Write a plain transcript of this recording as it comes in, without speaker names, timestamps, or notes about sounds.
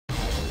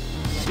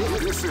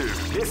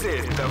This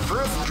is the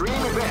first dream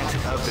event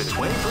of the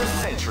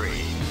 21st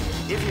century.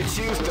 If you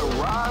choose the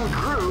wrong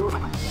groove,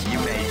 you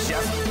may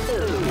just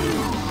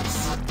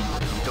lose.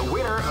 The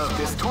winner of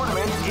this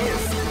tournament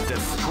is the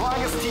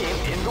strongest team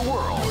in the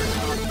world.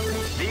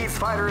 These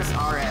fighters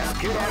are as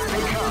good as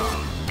they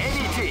come.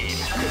 Any team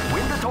could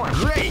win the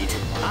tournament. Great!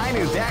 I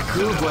knew that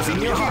groove was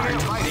in your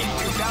heart. Fighting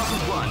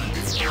 2001.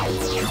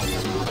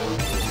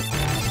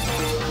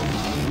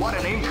 What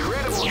an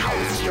incredible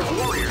cast of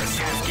warriors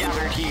has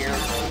gathered here.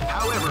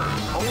 However,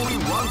 only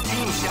one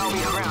team shall be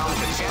crowned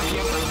the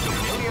champion of the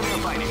Millionaire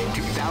Fighting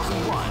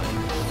 2001.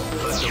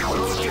 But the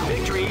road to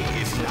victory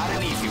is not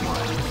an easy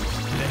one.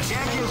 The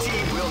champion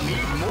team will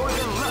need more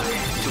than luck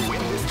to win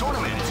this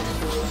tournament.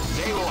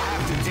 They will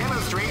have to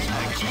demonstrate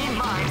a keen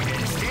mind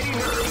and steady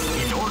nerves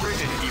in order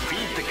to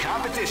defeat the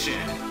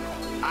competition.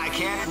 I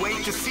can't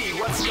wait to see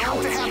what's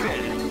going to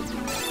happen.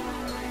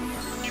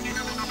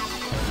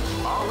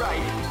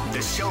 Alright,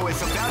 the show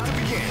is about to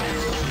begin.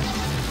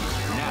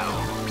 Now,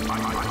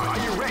 are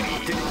you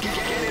ready to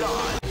get it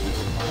on?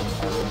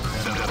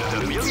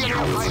 The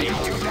Millionaire Fighting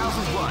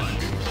 2001.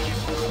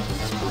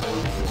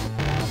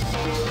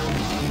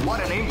 What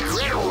an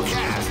incredible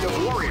cast of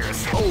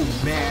warriors. Oh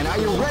man, are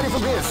you ready for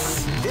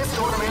this? This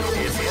tournament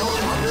is held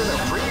under the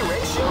free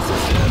ratio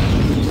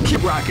system.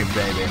 Keep rocking,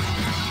 baby.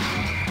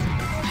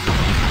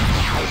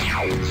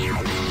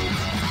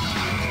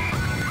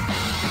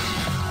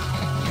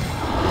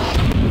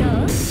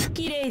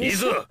 い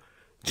ざ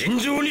尋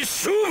常に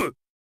勝負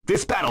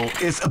This battle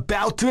is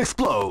about to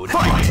explode.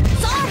 Fight! Wow,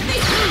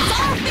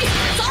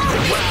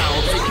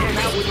 they came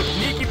out with a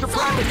sneaky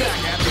surprise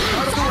attack at the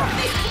start of the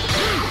round.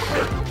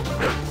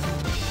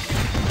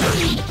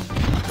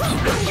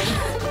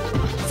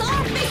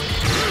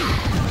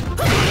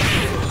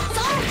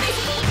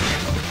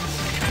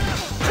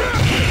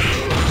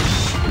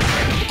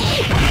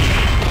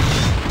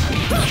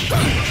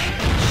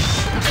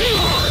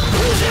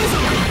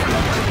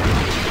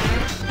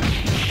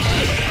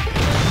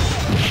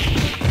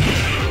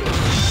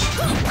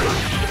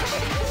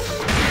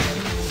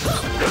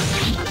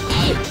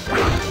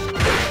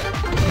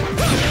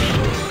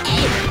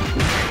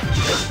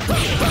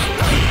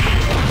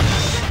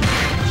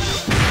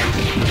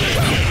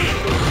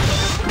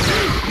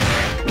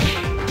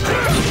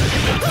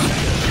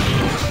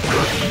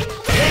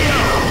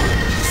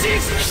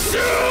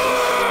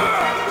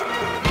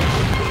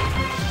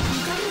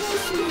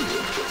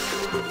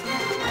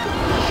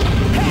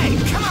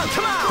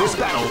 This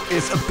battle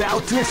is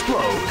about to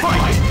explode.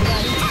 Fight!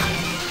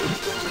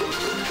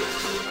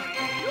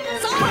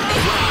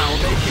 Wow,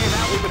 they came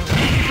out with a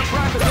sneaky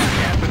surprise attack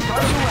at the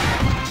start of the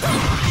round.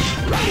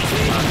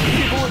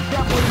 People are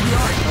definitely the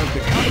art of the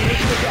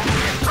combination attack.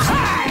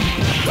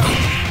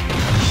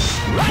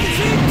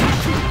 Rising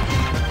Tattoo!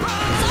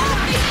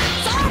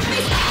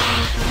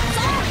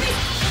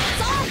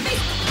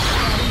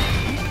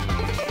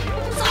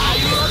 Are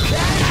you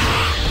okay?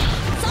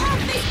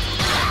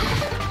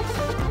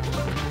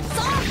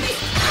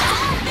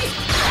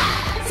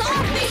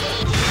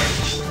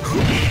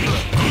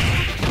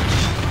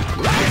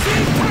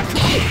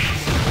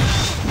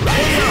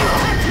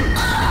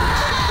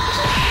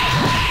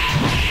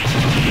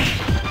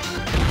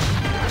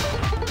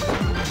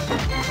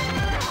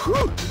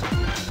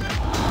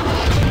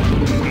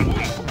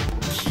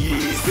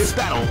 This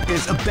battle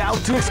is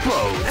about to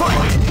explode.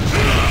 Fight!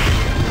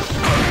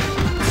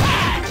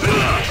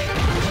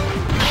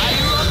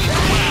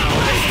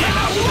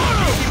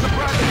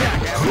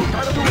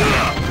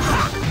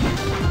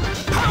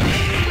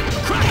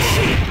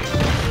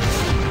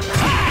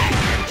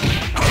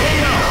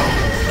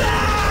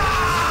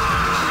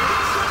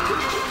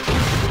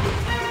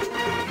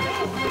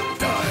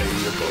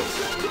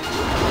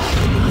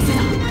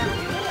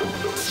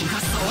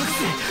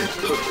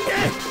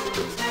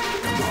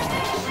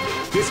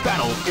 This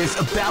battle is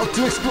about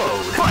to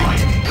explode. Fight!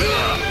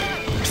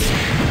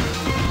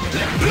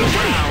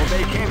 Wow,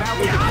 they came out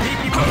with a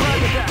sneaky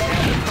surprise attack at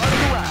the start of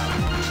the round.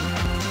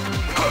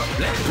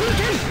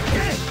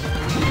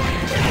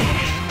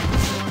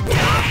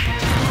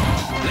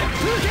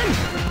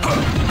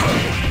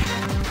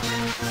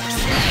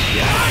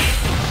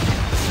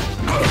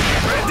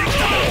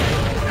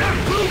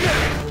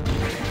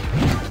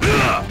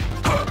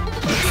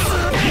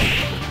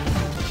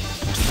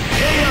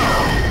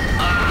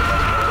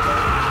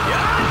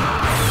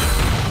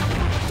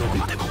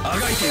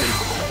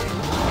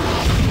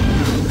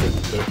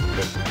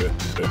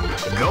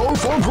 Go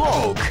for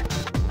broke!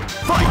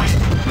 Fight!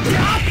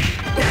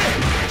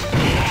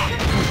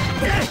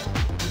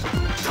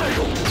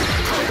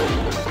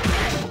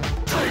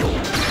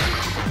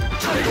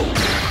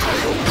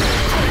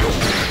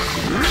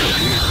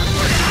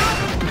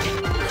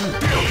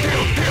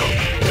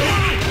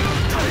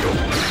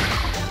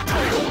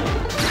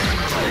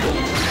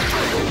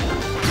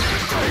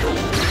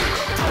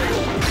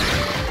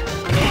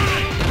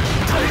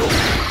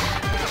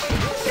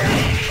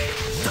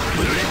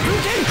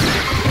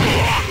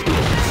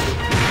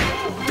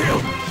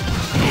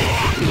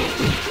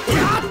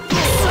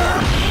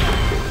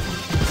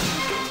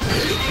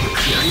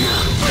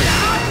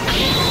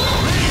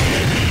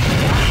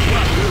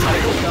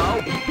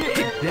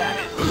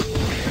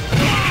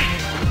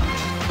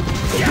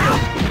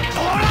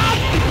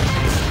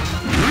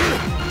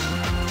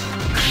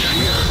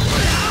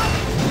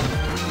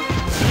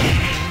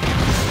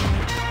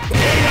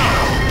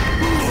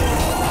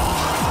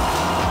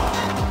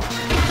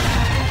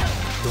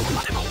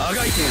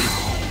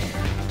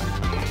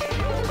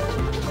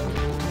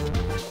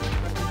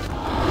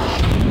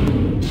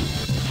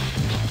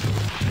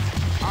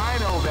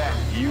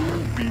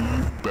 you'll be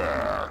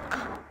back.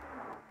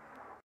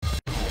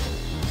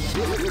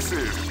 This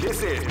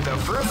is the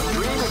first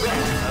dream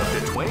event of the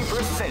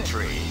 21st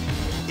century.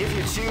 If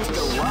you choose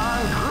the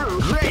wrong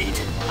groove, great!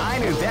 I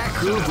knew that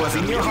groove was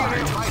in your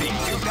heart. Fighting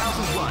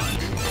 2001.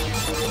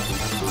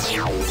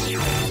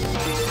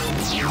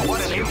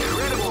 What an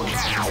incredible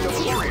cast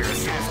of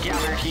warriors has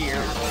gathered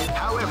here.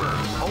 However,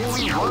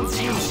 only one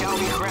team shall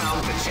be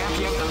crowned the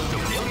champion of the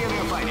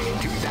Millionaire Fighting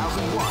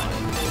 2001.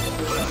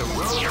 But the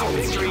road to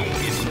victory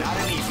is not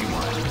an easy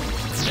one.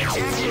 The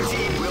champion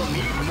team will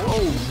need more.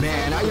 Oh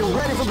man, are you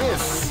ready for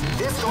this?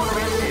 This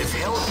tournament is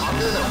held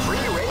under the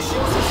free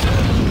ratio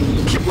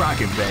system. Keep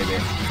rocking, baby.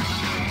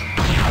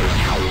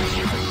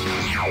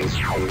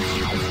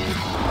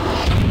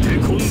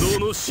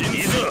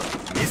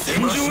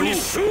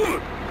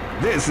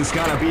 This is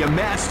gonna be a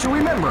match to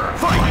remember.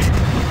 Fight!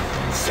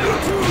 Sneaky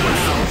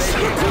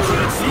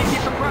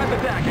surprise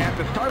attack at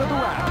the start of the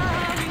round.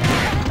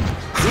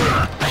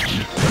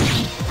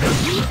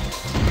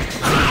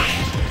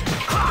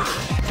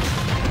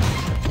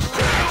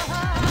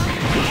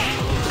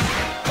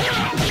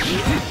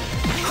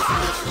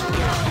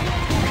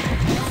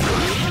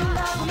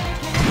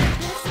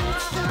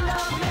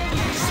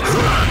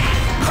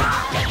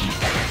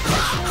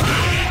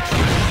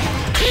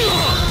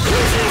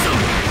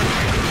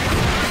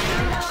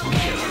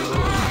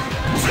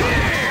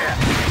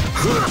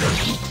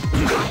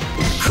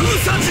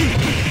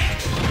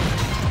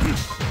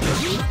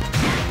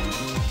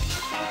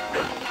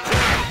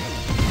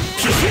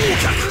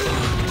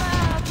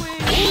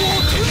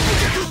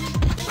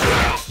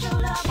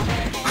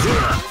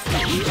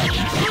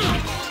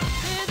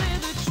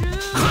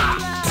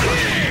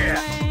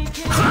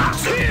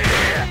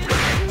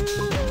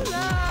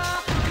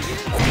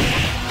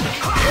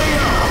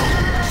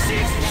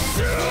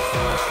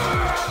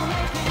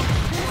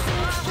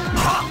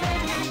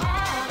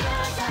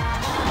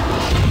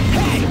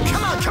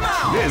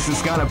 This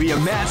is gonna be a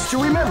match to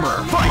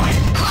remember. Fight!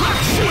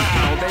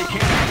 Wow, they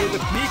came out with a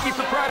sneaky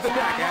surprise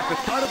attack at the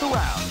start of the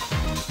round.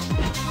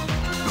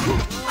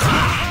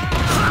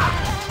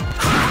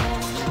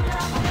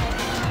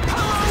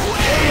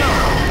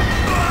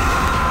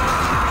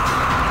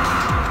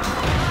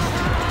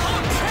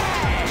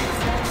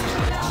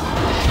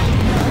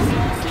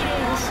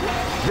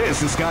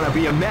 This is gonna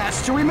be a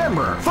match to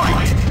remember.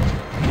 Fight!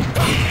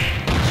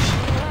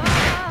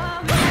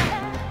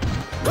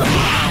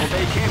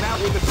 They came out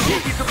with a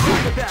sneaky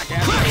surprise attack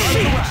at the start of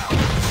the round.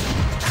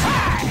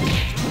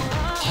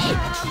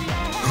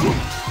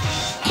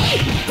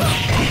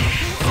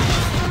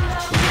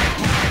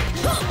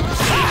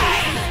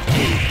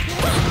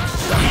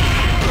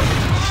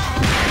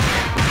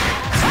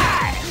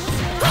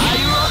 Are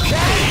you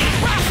okay?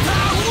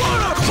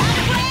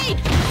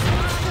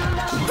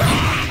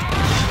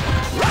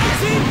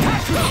 Rising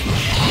tackle!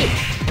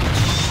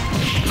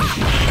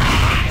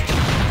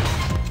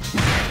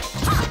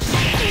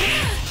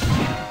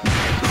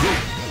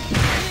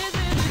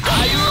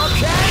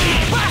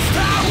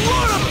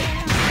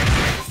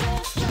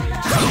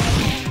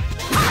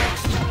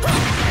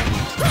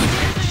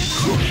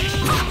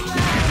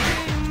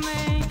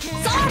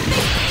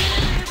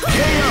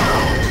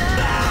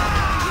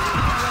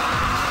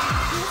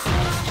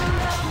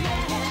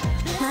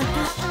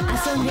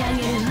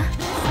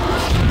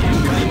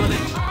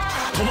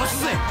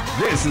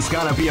 This is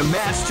gonna be a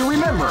match to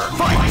remember.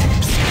 Fight!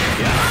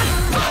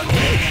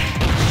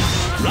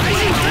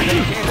 Rising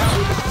Tackle! Came out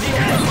with a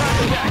sneaky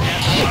surprise attack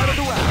at the start of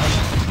the round.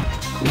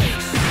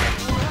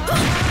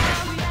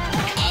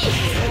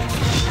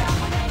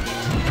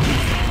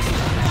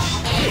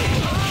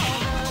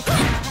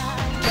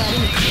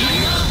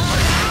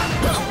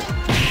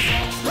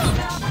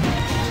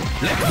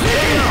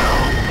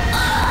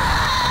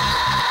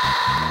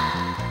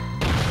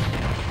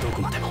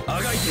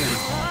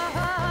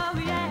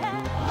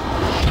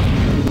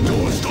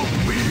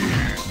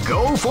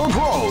 Go for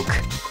broke!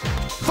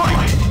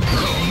 Fight!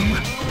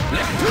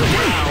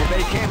 Wow,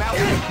 they came out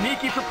with a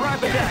sneaky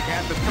surprise attack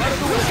at the start of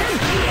the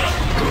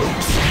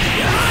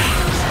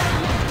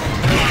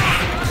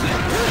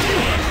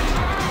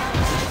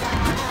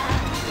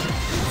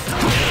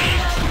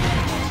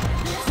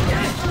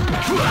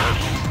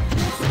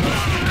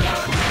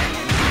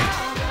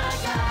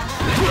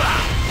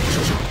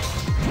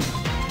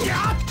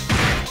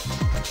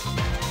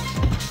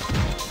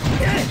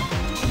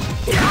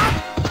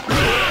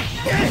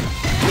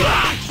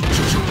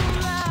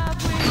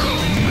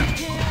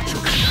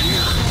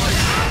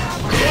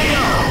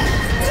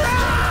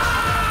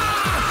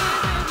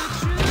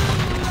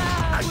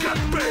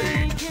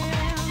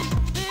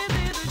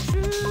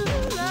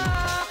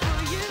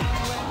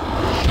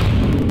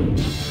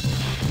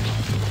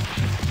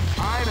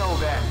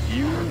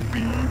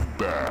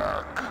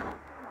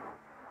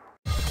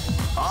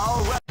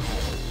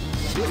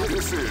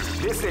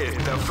This is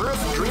the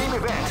first dream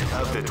event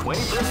of the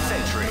 21st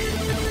century.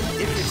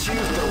 If you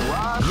choose the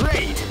wrong...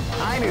 Great!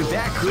 I knew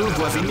that groove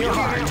was in your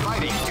heart.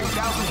 Fighting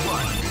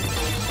 2001.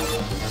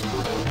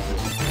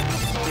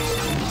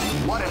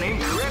 What an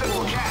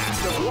incredible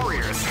cast of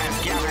warriors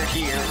has gathered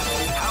here.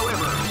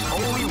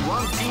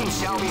 team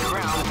shall be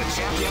crowned the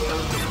champion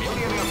of the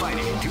Millionaire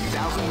Fighting 2001.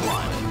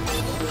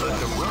 But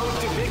the road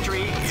to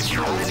victory is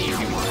not an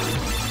easy one.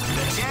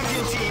 The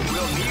champion team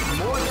will need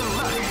more than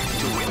luck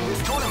to win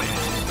this tournament.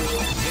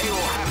 They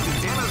will have to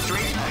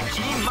demonstrate a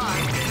keen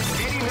mind and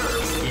steady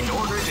nerves in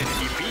order to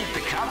defeat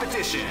the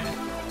competition.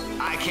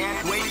 I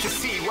can't wait to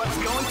see what's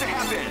going to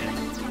happen.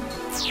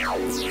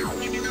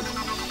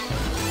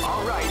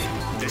 Alright,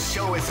 the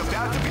show is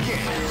about to begin.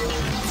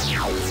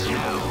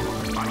 Now,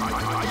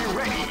 are you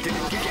ready to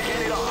get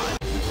it on?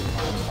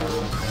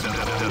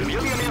 The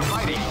Millionaire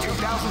Fighting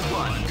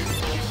 2001.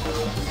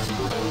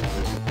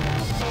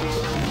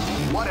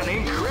 What an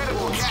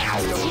incredible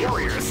cast of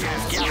warriors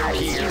has gathered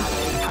here.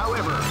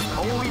 However,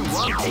 only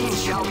one team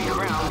shall be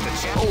crowned the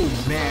champion.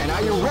 Oh man,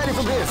 are you ready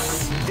for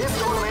this? This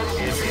tournament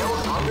is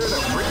held under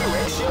the free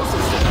ratio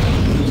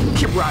system.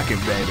 Keep rocking,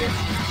 baby.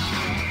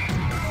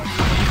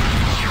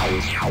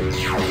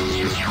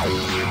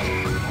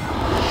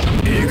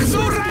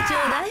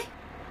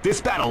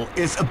 This battle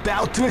is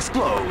about to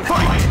explode.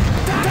 Fight!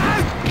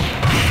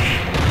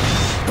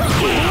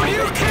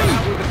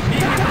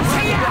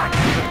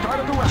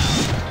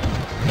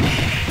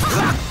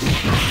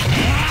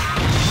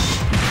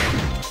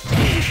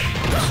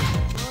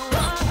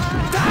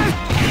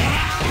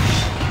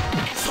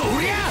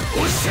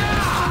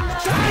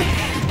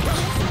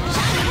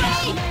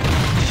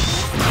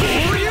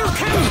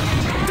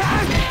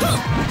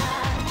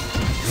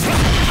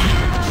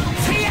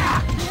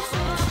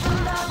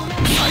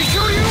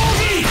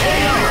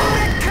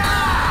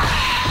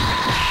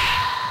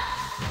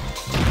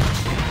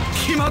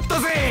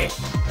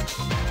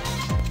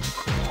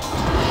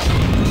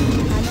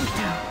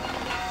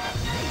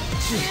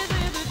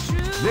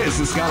 This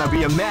is gonna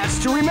be a match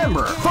to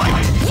remember.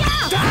 Fight!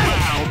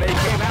 Wow, they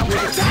came out with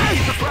a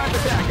surprise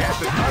attack at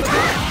the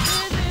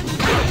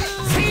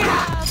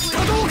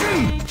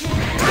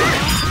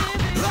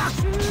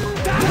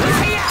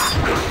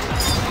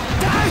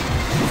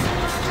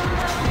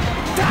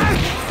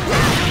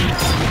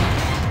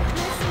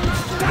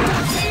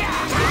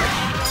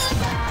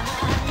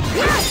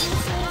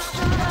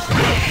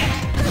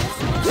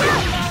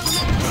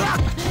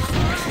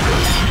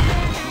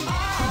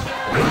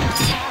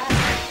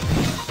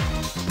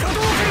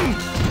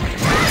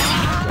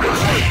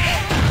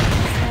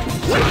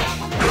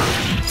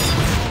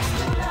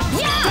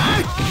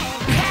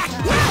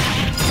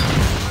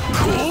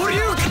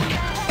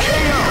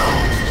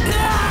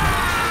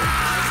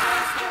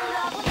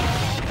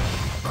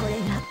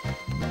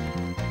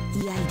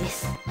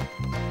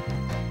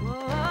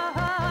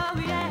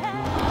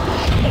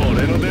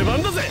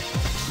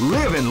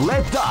Live and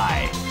let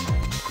die.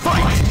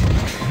 Fight!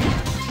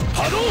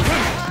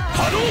 Hadouken!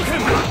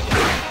 Hadouken!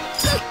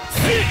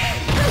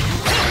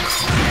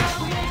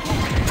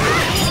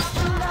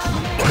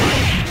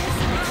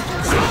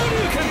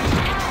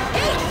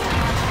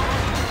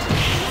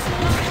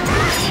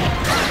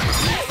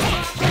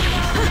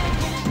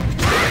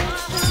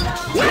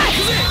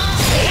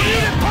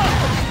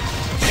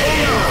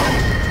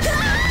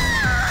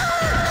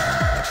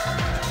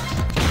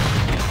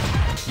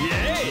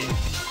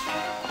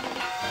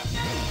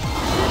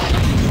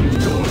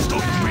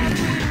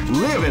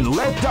 Live and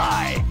let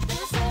die.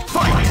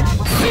 Fight!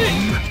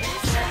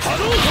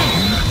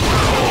 Hadouken!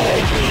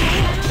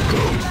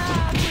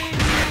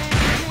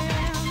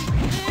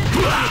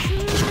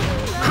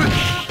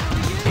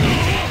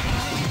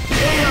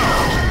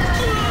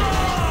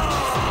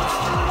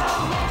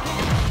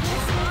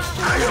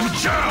 I am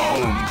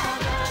down.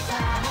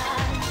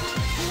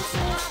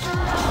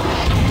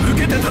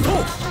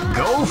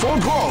 Go for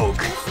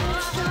broke.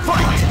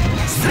 Fight!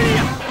 See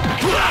ya!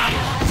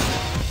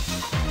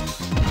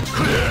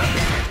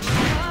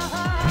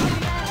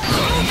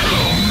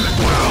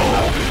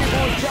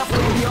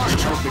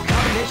 The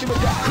combination of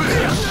that.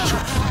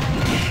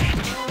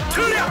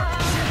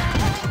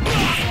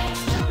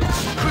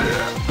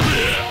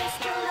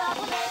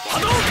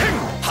 Hadouken!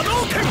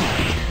 Hadouken!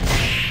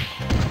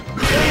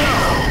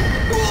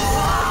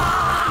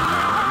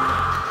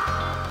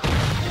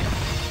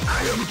 I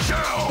am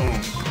down.